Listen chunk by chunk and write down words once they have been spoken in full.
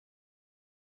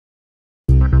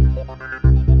Risk.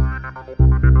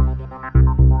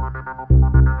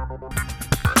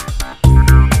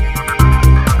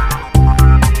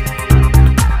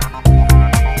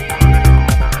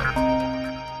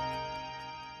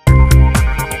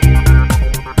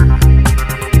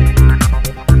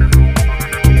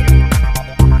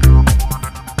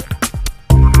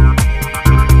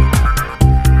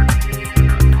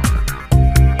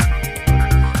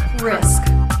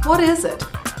 What is it?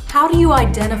 How do you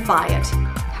identify it?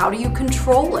 How do you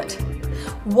control it?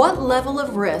 What level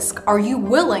of risk are you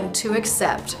willing to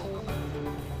accept?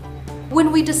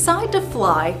 When we decide to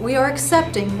fly, we are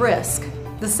accepting risk.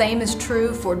 The same is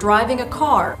true for driving a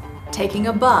car, taking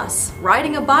a bus,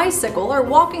 riding a bicycle, or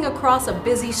walking across a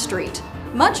busy street.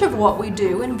 Much of what we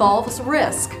do involves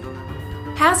risk.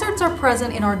 Hazards are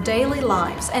present in our daily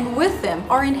lives, and with them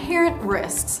are inherent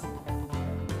risks.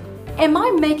 Am I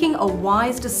making a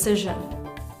wise decision?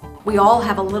 We all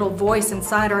have a little voice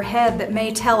inside our head that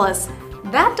may tell us,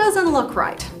 that doesn't look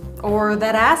right, or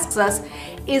that asks us,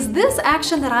 is this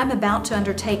action that I'm about to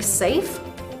undertake safe?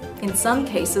 In some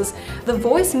cases, the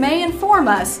voice may inform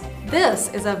us,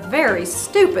 this is a very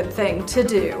stupid thing to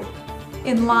do.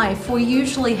 In life, we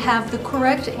usually have the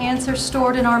correct answer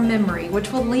stored in our memory,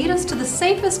 which will lead us to the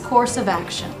safest course of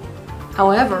action.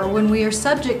 However, when we are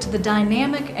subject to the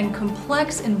dynamic and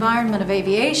complex environment of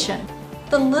aviation,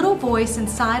 the little voice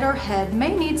inside our head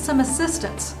may need some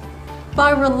assistance. By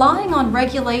relying on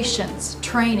regulations,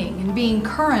 training, and being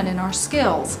current in our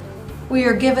skills, we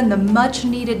are given the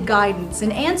much-needed guidance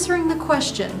in answering the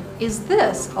question, is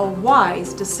this a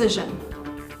wise decision?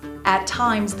 At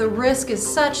times, the risk is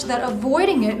such that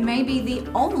avoiding it may be the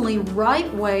only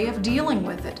right way of dealing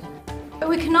with it. But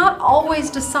we cannot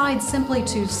always decide simply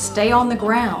to stay on the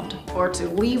ground or to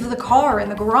leave the car in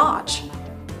the garage.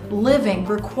 Living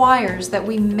requires that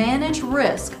we manage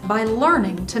risk by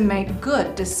learning to make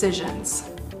good decisions.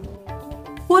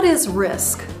 What is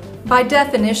risk? By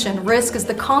definition, risk is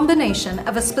the combination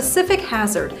of a specific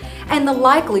hazard and the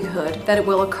likelihood that it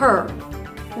will occur.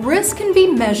 Risk can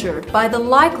be measured by the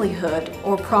likelihood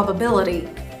or probability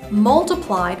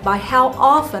multiplied by how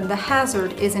often the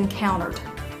hazard is encountered.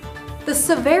 The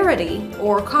severity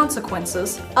or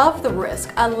consequences of the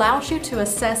risk allows you to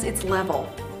assess its level.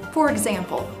 For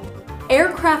example,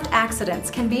 aircraft accidents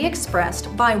can be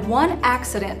expressed by 1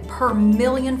 accident per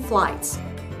million flights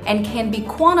and can be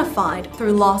quantified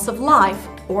through loss of life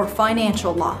or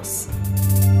financial loss.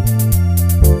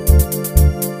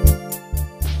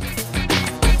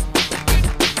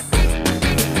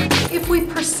 If we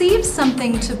perceive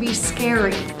something to be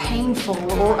scary,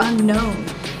 painful, or unknown,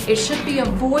 it should be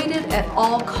avoided at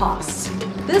all costs.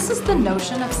 This is the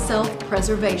notion of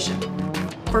self-preservation.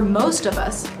 For most of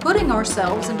us, putting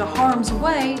ourselves into harm's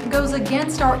way goes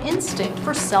against our instinct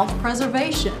for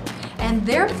self-preservation and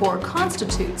therefore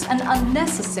constitutes an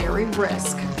unnecessary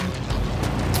risk.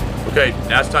 Okay,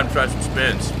 now it's time to try some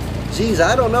spins. Geez,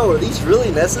 I don't know. Are these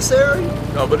really necessary?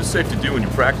 No, but it's safe to do when you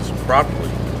practice them properly,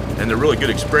 and they're really good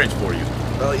experience for you.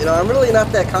 Well, I'm really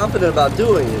not that confident about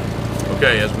doing it.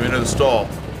 Okay, as we enter the stall,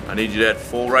 I need you to add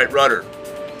full right rudder.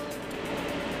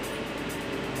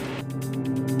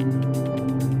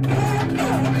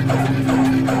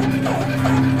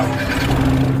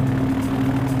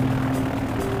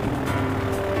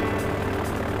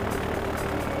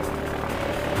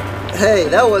 Hey,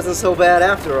 that wasn't so bad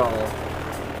after all.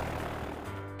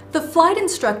 The flight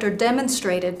instructor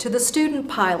demonstrated to the student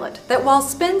pilot that while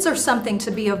spins are something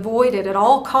to be avoided at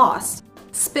all costs,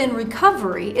 spin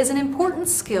recovery is an important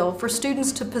skill for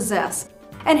students to possess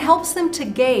and helps them to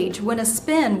gauge when a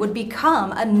spin would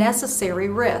become a necessary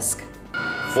risk.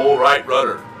 Full right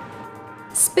rudder.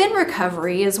 Spin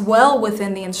recovery is well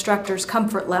within the instructor's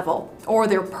comfort level or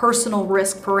their personal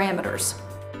risk parameters.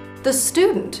 The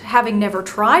student, having never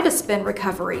tried a spin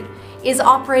recovery, is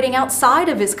operating outside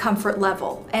of his comfort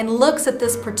level and looks at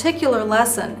this particular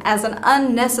lesson as an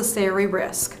unnecessary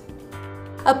risk.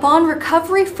 Upon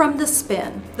recovery from the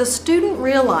spin, the student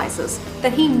realizes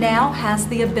that he now has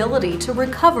the ability to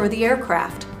recover the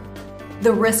aircraft.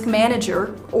 The risk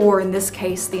manager, or in this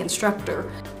case the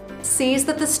instructor, sees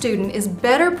that the student is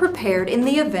better prepared in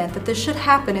the event that this should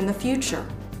happen in the future.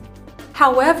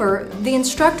 However, the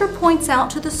instructor points out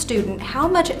to the student how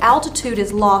much altitude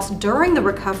is lost during the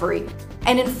recovery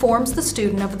and informs the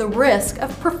student of the risk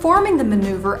of performing the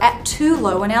maneuver at too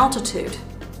low an altitude.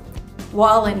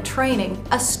 While in training,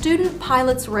 a student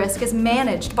pilot's risk is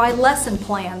managed by lesson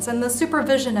plans and the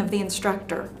supervision of the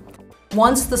instructor.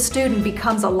 Once the student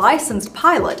becomes a licensed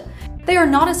pilot, they are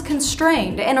not as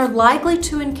constrained and are likely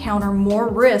to encounter more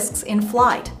risks in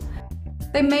flight.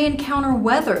 They may encounter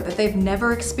weather that they've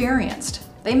never experienced,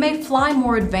 They may fly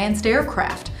more advanced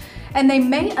aircraft, and they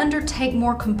may undertake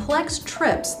more complex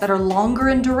trips that are longer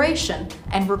in duration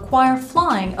and require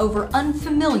flying over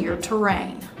unfamiliar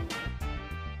terrain.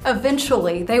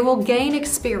 Eventually, they will gain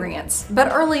experience,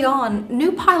 but early on,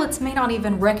 new pilots may not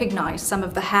even recognize some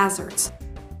of the hazards.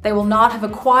 They will not have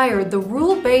acquired the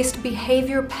rule-based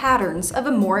behavior patterns of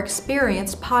a more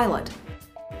experienced pilot.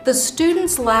 The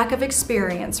student's lack of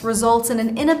experience results in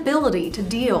an inability to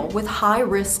deal with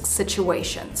high-risk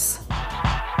situations.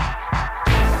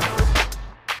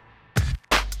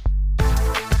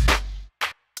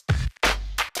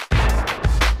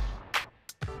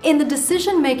 In the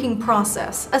decision-making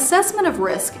process, assessment of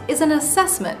risk is an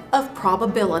assessment of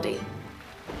probability.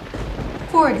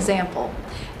 For example,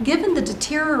 given the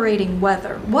deteriorating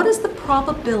weather, what is the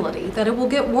probability that it will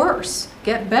get worse,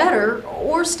 get better,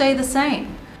 or stay the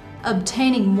same?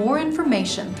 Obtaining more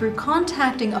information through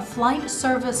contacting a flight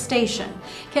service station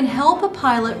can help a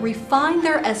pilot refine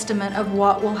their estimate of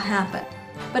what will happen,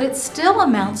 but it still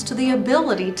amounts to the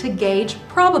ability to gauge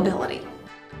probability.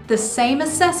 The same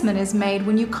assessment is made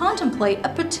when you contemplate a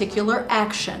particular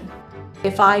action.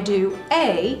 If I do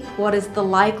A, what is the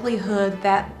likelihood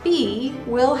that B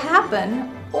will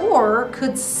happen, or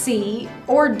could C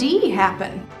or D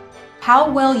happen?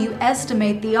 How well you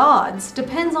estimate the odds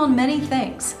depends on many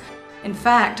things. In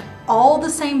fact, all the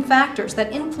same factors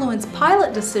that influence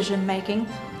pilot decision-making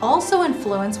also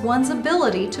influence one's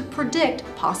ability to predict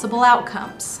possible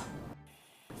outcomes.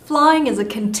 Flying is a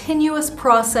continuous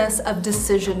process of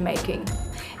decision-making.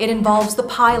 It involves the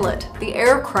pilot, the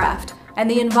aircraft, and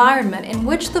the environment in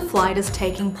which the flight is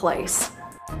taking place.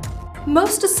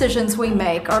 Most decisions we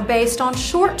make are based on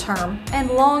short-term and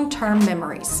long-term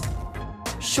memories.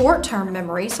 Short-term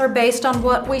memories are based on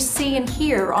what we see and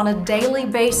hear on a daily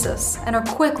basis and are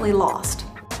quickly lost.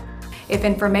 If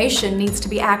information needs to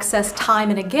be accessed time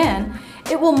and again,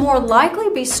 it will more likely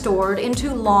be stored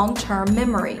into long-term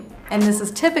memory, and this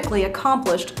is typically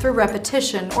accomplished through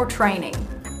repetition or training.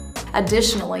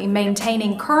 Additionally,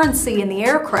 maintaining currency in the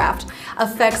aircraft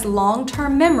affects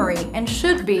long-term memory and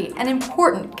should be an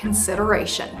important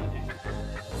consideration.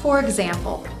 For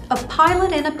example, a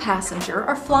pilot and a passenger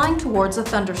are flying towards a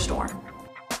thunderstorm.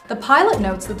 The pilot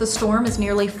notes that the storm is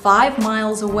nearly 5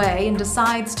 miles away and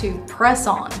decides to press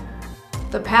on.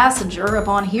 The passenger,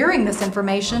 upon hearing this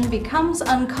information, becomes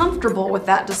uncomfortable with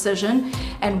that decision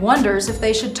and wonders if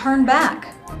they should turn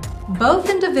back. Both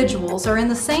individuals are in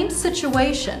the same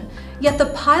situation, yet the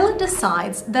pilot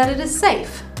decides that it is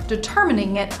safe,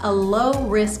 determining it a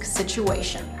low-risk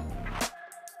situation.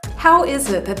 How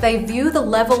is it that they view the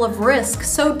level of risk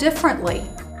so differently?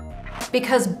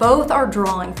 Because both are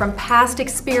drawing from past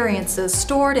experiences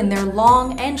stored in their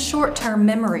long and short-term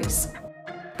memories.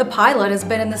 The pilot has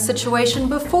been in this situation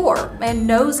before and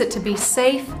knows it to be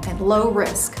safe and low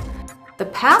risk. The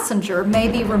passenger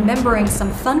may be remembering some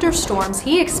thunderstorms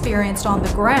he experienced on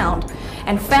the ground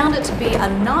and found it to be a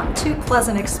not too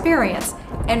pleasant experience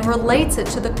and relates it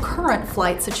to the current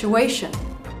flight situation.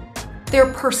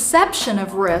 Their perception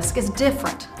of risk is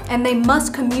different, and they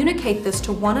must communicate this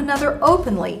to one another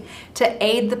openly to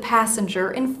aid the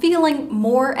passenger in feeling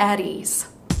more at ease.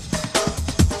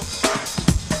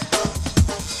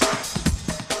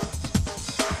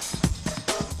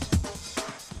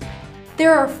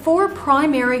 There are 4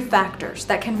 primary factors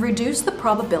that can reduce the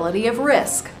probability of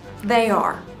risk. They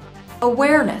are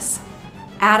awareness,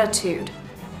 attitude,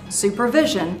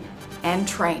 supervision, and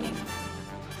training.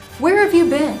 Where have you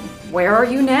been? Where are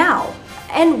you now?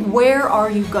 And where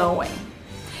are you going?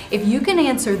 If you can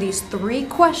answer these 3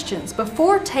 questions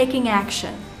before taking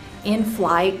action, in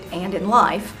flight and in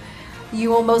life,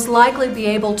 you will most likely be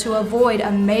able to avoid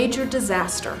a major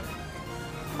disaster.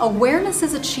 Awareness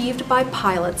is achieved by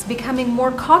pilots becoming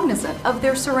more cognizant of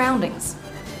their surroundings.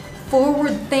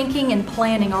 Forward thinking and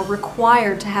planning are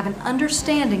required to have an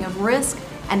understanding of risk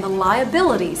and the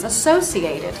liabilities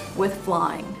associated with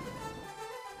flying.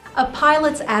 A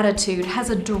pilot's attitude has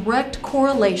a direct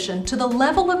correlation to the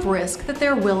level of risk that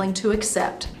they're willing to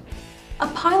accept. A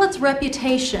pilot's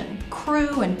reputation,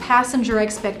 crew and passenger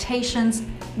expectations,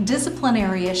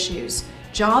 disciplinary issues,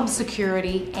 job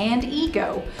security, and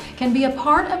ego can be a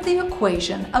part of the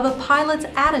equation of a pilot's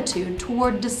attitude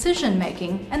toward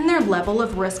decision-making and their level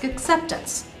of risk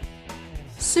acceptance.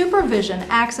 Supervision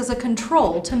acts as a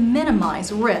control to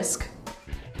minimize risk.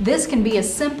 This can be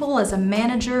as simple as a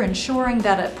manager ensuring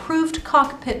that approved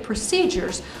cockpit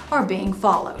procedures are being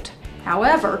followed.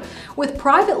 However, with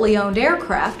privately owned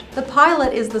aircraft, the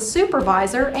pilot is the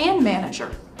supervisor and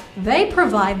manager. They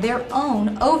provide their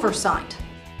own oversight.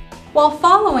 While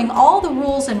following all the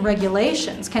rules and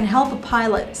regulations can help a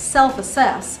pilot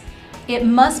self-assess, It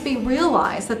must be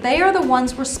realized that they are the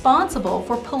ones responsible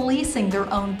for policing their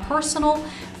own personal,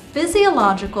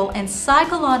 physiological, and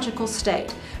psychological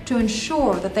state to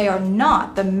ensure that they are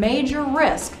not the major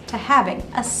risk to having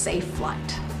a safe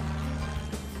flight.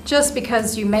 Just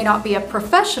because you may not be a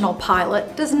professional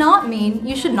pilot does not mean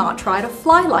you should not try to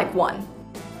fly like one.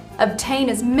 Obtain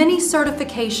as many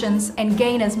certifications and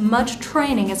gain as much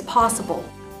training as possible.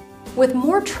 With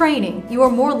more training, you are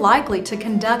more likely to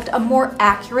conduct a more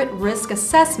accurate risk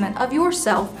assessment of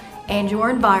yourself and your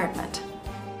environment.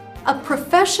 A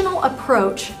professional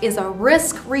approach is a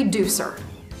risk reducer.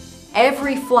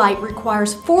 Every flight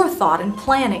requires forethought and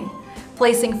planning,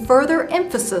 placing further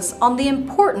emphasis on the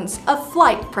importance of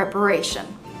flight preparation.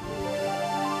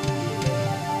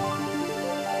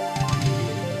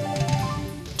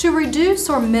 To reduce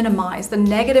or minimize the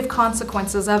negative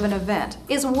consequences of an event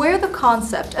is where the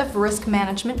concept of risk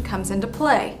management comes into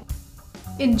play.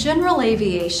 In general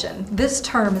aviation, this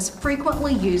term is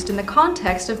frequently used in the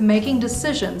context of making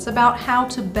decisions about how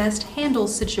to best handle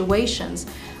situations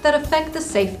that affect the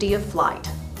safety of flight.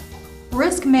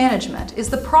 Risk management is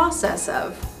the process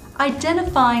of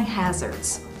identifying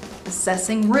hazards,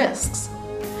 assessing risks,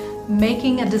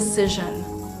 making a decision,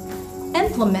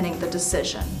 implementing the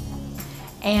decision,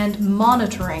 and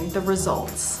monitoring the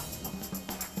results.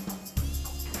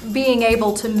 Being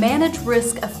able to manage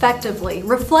risk effectively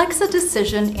reflects a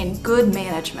decision in good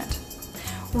management.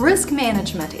 Risk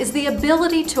management is the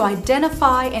ability to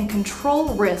identify and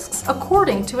control risks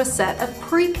according to a set of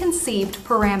preconceived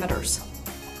parameters.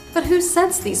 But who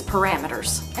sets these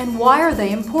parameters, and why are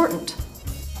they important?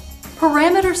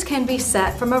 Parameters can be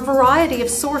set from a variety of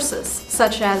sources,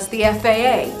 such as the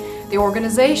FAA, the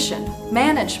organization,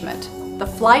 management, the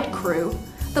flight crew,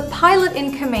 the pilot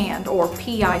in command, or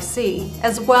PIC,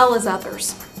 as well as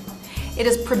others. It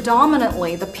is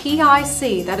predominantly the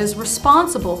PIC that is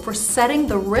responsible for setting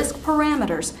the risk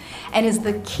parameters and is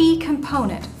the key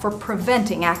component for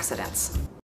preventing accidents.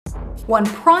 One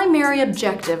primary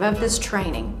objective of this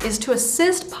training is to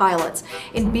assist pilots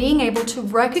in being able to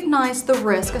recognize the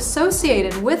risk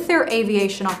associated with their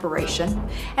aviation operation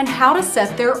and how to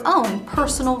set their own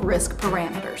personal risk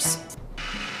parameters.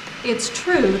 It's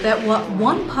true that what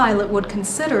one pilot would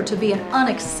consider to be an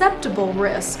unacceptable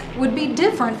risk would be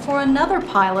different for another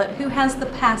pilot who has the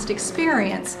past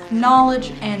experience,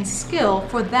 knowledge, and skill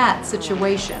for that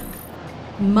situation.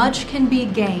 Much can be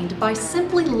gained by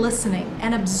simply listening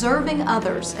and observing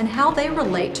others and how they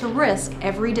relate to risk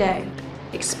every day,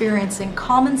 experiencing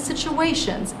common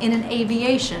situations in an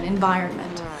aviation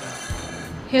environment.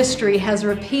 History has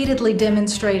repeatedly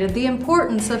demonstrated the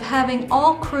importance of having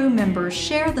all crew members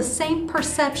share the same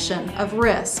perception of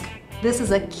risk. This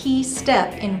is a key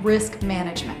step in risk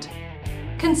management.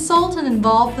 Consult and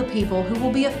involve the people who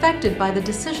will be affected by the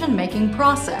decision-making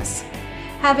process.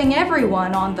 Having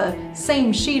everyone on the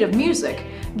same sheet of music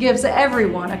gives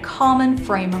everyone a common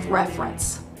frame of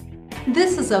reference.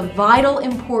 This is of vital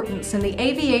importance in the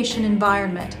aviation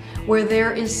environment where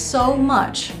there is so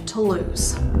much to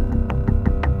lose.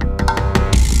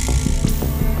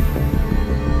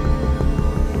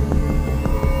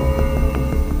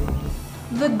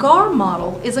 The GAR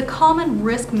model is a common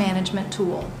risk management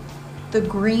tool. The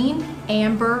green,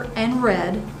 amber, and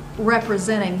red,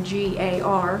 representing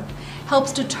GAR,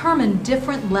 helps determine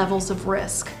different levels of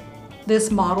risk.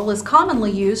 This model is commonly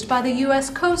used by the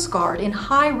U.S. Coast Guard in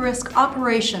high-risk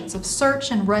operations of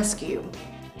search and rescue.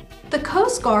 The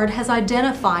Coast Guard has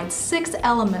identified 6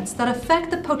 elements that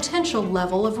affect the potential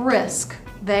level of risk.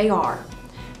 They are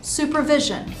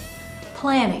supervision,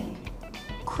 planning,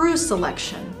 crew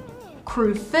selection,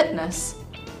 crew fitness,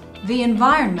 the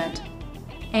environment,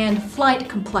 and flight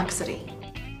complexity.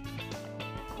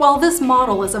 While this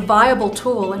model is a viable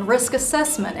tool in risk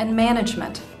assessment and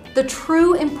management, the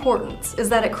true importance is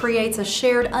that it creates a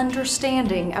shared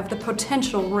understanding of the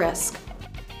potential risk.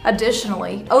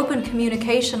 Additionally, open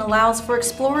communication allows for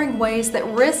exploring ways that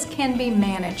risk can be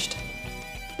managed.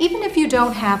 Even if you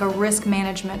don't have a risk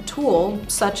management tool,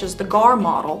 such as the GAR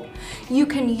model, you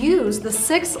can use the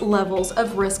 6 levels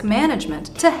of risk management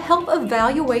to help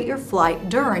evaluate your flight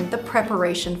during the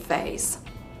preparation phase.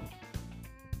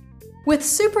 With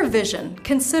supervision,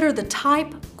 consider the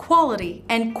type, quality,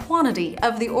 and quantity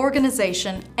of the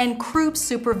organization and crew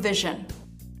supervision,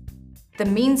 the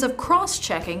means of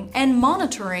cross-checking and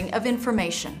monitoring of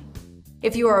information.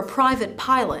 If you are a private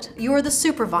pilot, you are the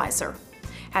supervisor.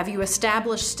 Have you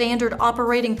established standard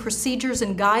operating procedures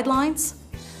and guidelines?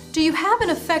 Do you have an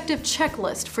effective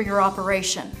checklist for your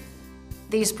operation?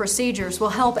 These procedures will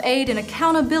help aid in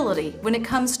accountability when it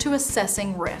comes to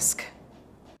assessing risk.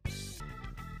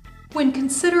 When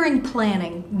considering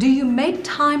planning, do you make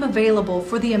time available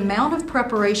for the amount of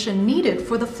preparation needed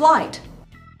for the flight?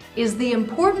 Is the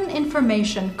important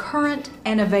information current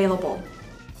and available?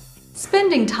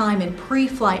 Spending time in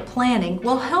pre-flight planning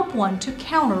will help one to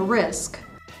counter risk.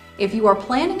 If you are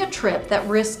planning a trip that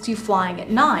risks you flying at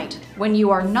night when you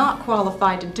are not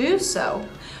qualified to do so,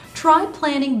 try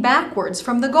planning backwards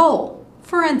from the goal.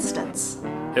 For instance,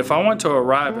 if I want to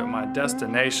arrive at my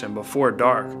destination before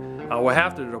dark, I will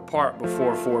have to depart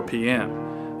before 4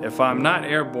 p.m. If I'm not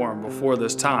airborne before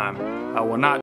this time, I will not